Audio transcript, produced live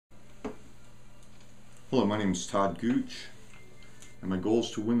Hello, my name is Todd Gooch, and my goal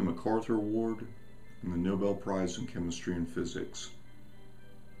is to win the MacArthur Award and the Nobel Prize in Chemistry and Physics.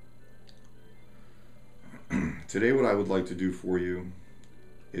 Today what I would like to do for you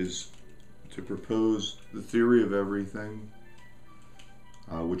is to propose the theory of everything,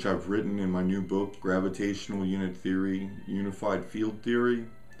 which I've written in my new book, Gravitational Unit Theory, Unified Field Theory,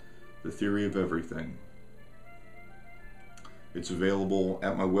 The Theory of Everything. It's available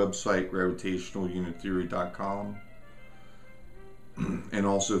at my website, gravitationalunittheory.com, and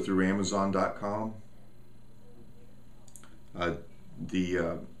also through Amazon.com.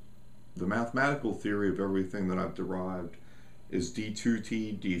 The mathematical theory of everything that I've derived is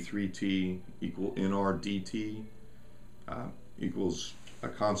d2t, d3t equal nRdT equals a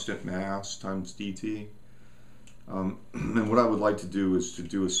constant mass times dt. And what I would like to do is to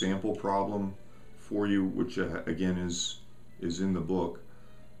do a sample problem for you, which again is in the book.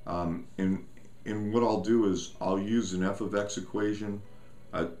 And what I'll do is I'll use an f of x equation,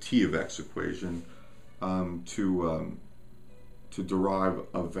 a t of x equation, to derive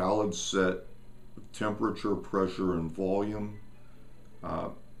a valid set of temperature, pressure, and volume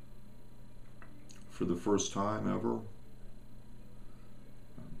for the first time ever.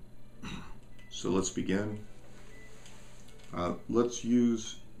 So let's begin. Let's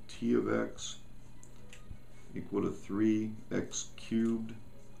use t of x equal to 3x cubed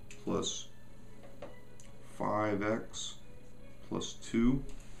plus 5x plus 2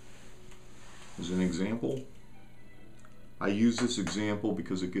 as an example. I use this example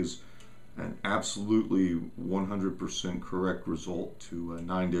because it gives an absolutely 100% correct result to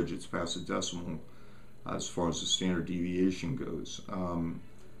 9 digits past the decimal as far as the standard deviation goes.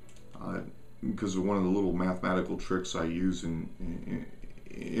 Because of one of the little mathematical tricks I use in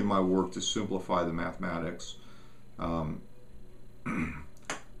my work to simplify the mathematics.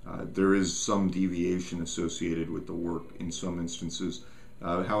 There is some deviation associated with the work in some instances.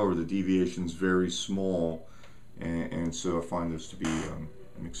 However, the deviation is very small, and so I find this to be an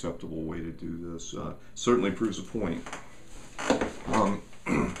acceptable way to do this. Certainly proves a point.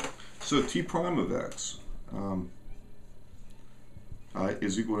 So t prime of x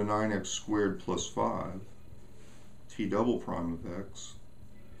is equal to 9x squared plus 5. T double prime of x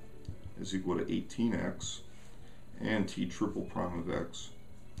is equal to 18x, and t triple prime of x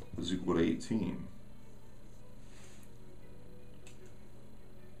is equal to 18.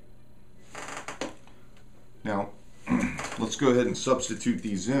 Now, let's go ahead and substitute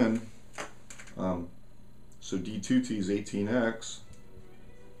these in. So d2t is 18x,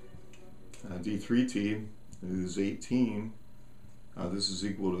 d3t is 18. This is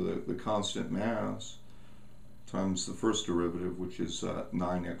equal to the constant mass times the first derivative, which is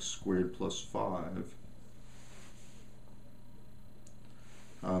 9x squared plus 5.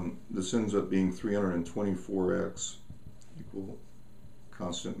 This ends up being 324x equal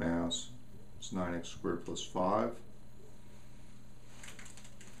constant mass. It's 9x squared plus 5.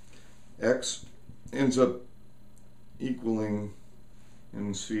 X ends up equaling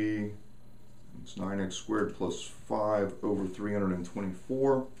MC. It's 9x squared plus 5 over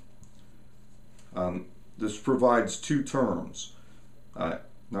 324. This provides two terms.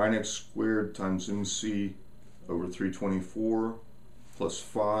 9x squared times MC over 324 plus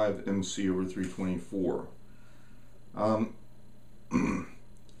 5 MC over 324.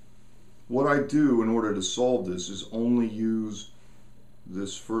 What I do in order to solve this is only use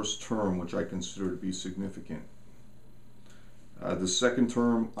this first term, which I consider to be significant. The second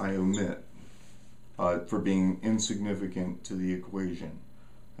term I omit for being insignificant to the equation,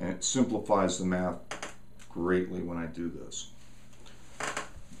 and it simplifies the math greatly when I do this.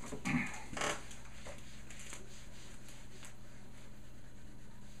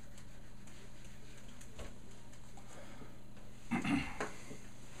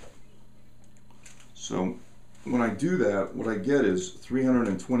 So when I do that, what I get is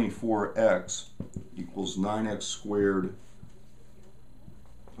 324x equals 9x squared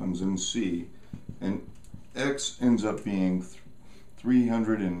times MC, and x ends up being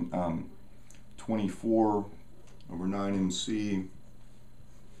 324 over 9mc.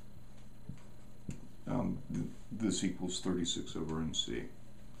 This equals 36 over mc.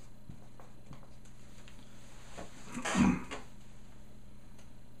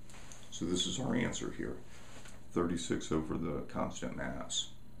 So this is our answer here, 36 over the constant mass.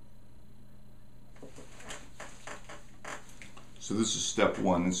 So this is step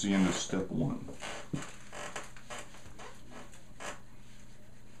one. This is the end of step one.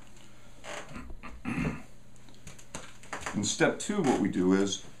 In step two, what we do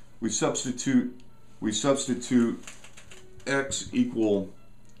is we substitute x equal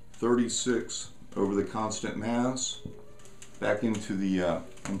 36 over the constant mass back into the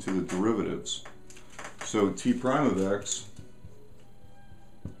derivatives. So t prime of x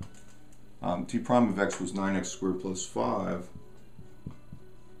was 9x squared plus 5.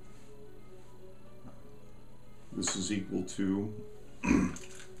 This is equal to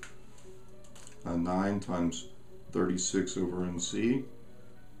 9 times 36 over nc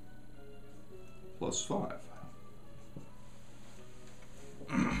plus 5.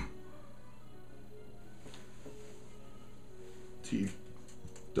 T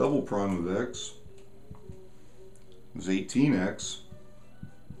double prime of x is 18x,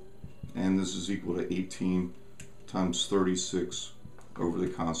 and this is equal to 18 times 36 over the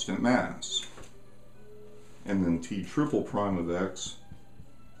constant mass. And then t triple prime of x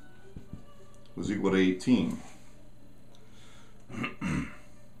was equal to 18.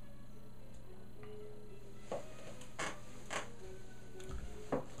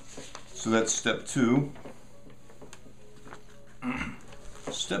 So that's step 2.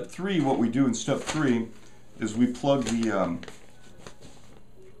 Step 3, what we do in step 3 is we plug the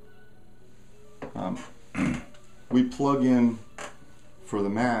we plug in for the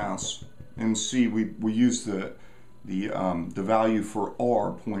mass, and see we use the value for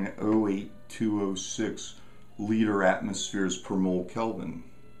R, 0.08206 liter atmospheres per mole Kelvin.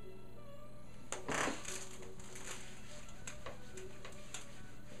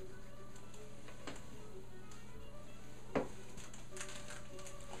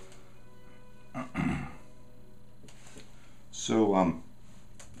 So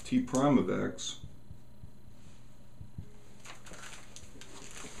t prime of x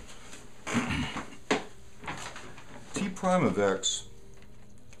t prime of x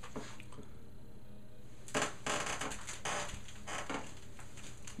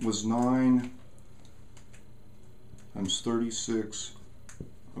was 9 times 36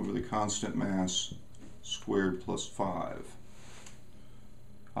 over the constant mass squared plus 5.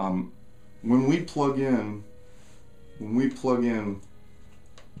 When we plug in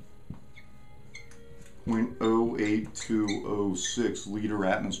 0.08206 liter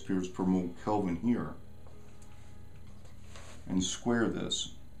atmospheres per mole Kelvin here and square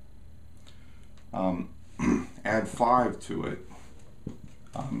this, add 5 to it,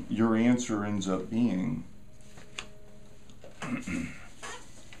 your answer ends up being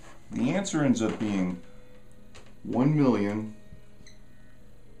the answer ends up being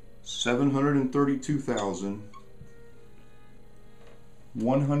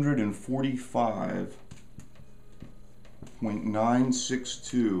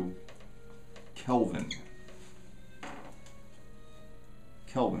Kelvin,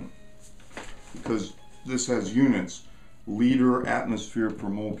 because this has units, liter atmosphere per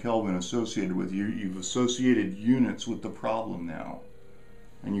mole Kelvin associated with you. You've associated units with the problem now,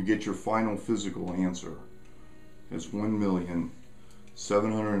 and you get your final physical answer as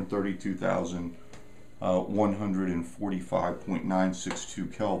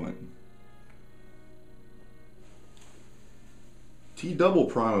 1,732,145.962 Kelvin. T double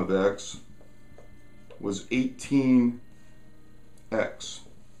prime of x was 18x.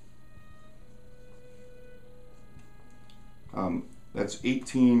 That's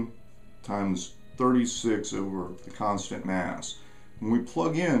 18 times 36 over the constant mass. When we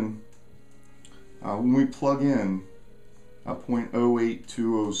plug in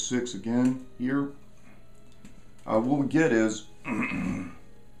 0.08206 again here, what we get is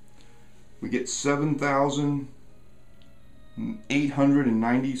we get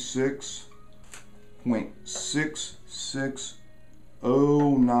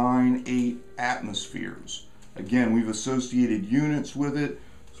 7,896.66098 atmospheres. Again, we've associated units with it,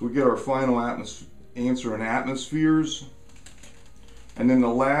 so we get our final answer in atmospheres. And then the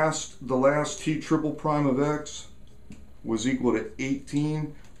last t triple prime of x was equal to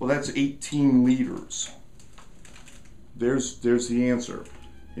 18. Well, that's 18 liters. There's the answer.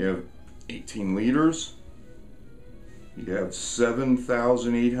 You have 18 liters. You have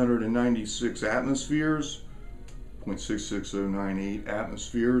 7,896 atmospheres, 0.66098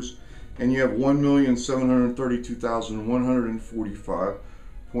 atmospheres, and you have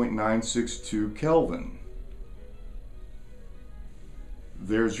 1,732,145.962 Kelvin.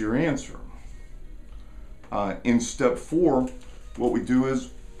 There's your answer. In step 4, what we do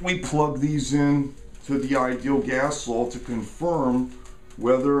is we plug these in to the ideal gas law to confirm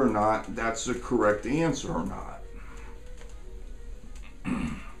whether or not that's the correct answer or not.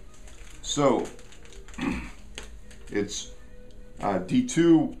 So it's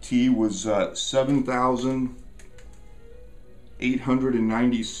D2T was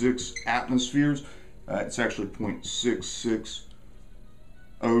 7,896 atmospheres. It's actually 0.66098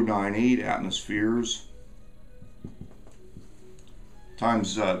 0.098 atmospheres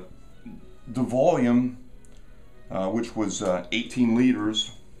times the volume, which was 18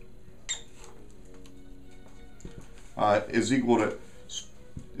 liters, is equal to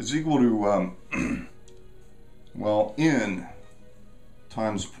well, N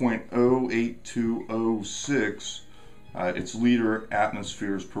times 0.08206. It's liter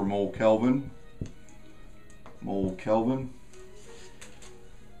atmospheres per mole Kelvin.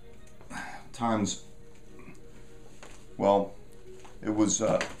 Times, well, it was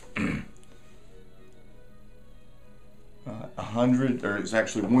 100, or it's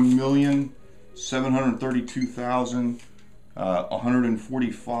actually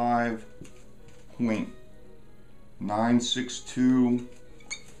 1,732,145.962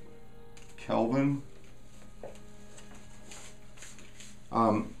 Kelvin.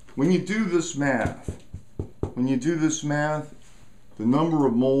 When you do this math, the number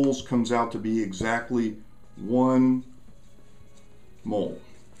of moles comes out to be exactly 1 mole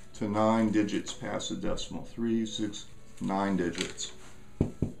to 9 digits past the decimal. 3, 6, 9 digits.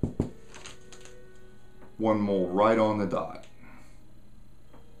 1 mole right on the dot.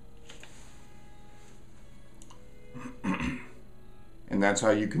 And that's how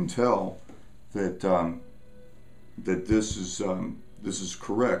you can tell that that this is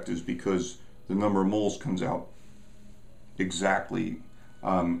correct, is because the number of moles comes out exactly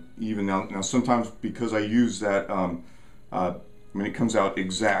even. Now sometimes, because I use that, when it comes out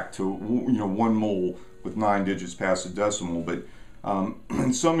exact to 1 mole with 9 digits past the decimal, but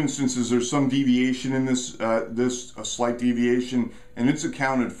in some instances there's some deviation in this, a slight deviation, and it's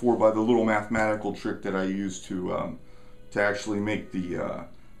accounted for by the little mathematical trick that I use to actually make the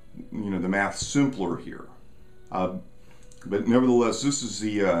the math simpler here. But nevertheless, this is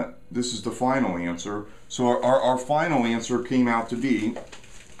the final answer. So our final answer came out to be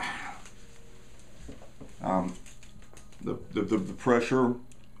the pressure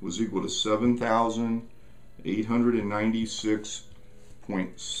was equal to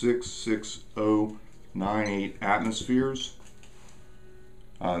 7,896.66098 atmospheres.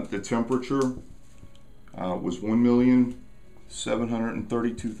 The temperature was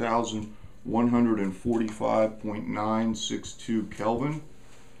 1,732,145.962 Kelvin.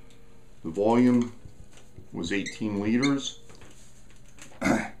 The volume was 18 liters.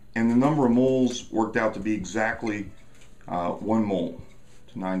 And the number of moles worked out to be exactly 1 mole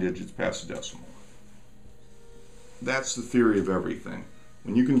to 9 digits past the decimal. That's the theory of everything.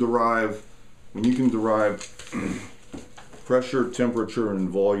 When you can derive pressure, temperature, and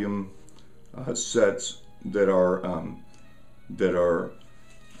volume sets that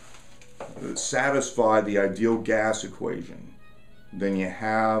satisfy the ideal gas equation, then you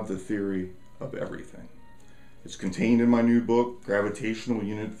have the theory of everything. It's contained in my new book, Gravitational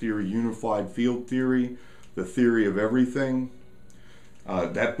Unit Theory, Unified Field Theory, The Theory of Everything.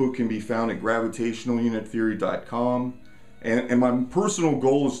 That book can be found at gravitationalunittheory.com. And my personal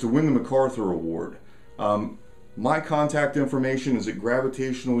goal is to win the MacArthur Award. My contact information is at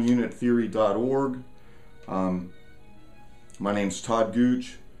gravitationalunittheory.org. My name's Todd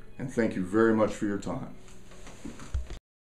Gooch, and thank you very much for your time.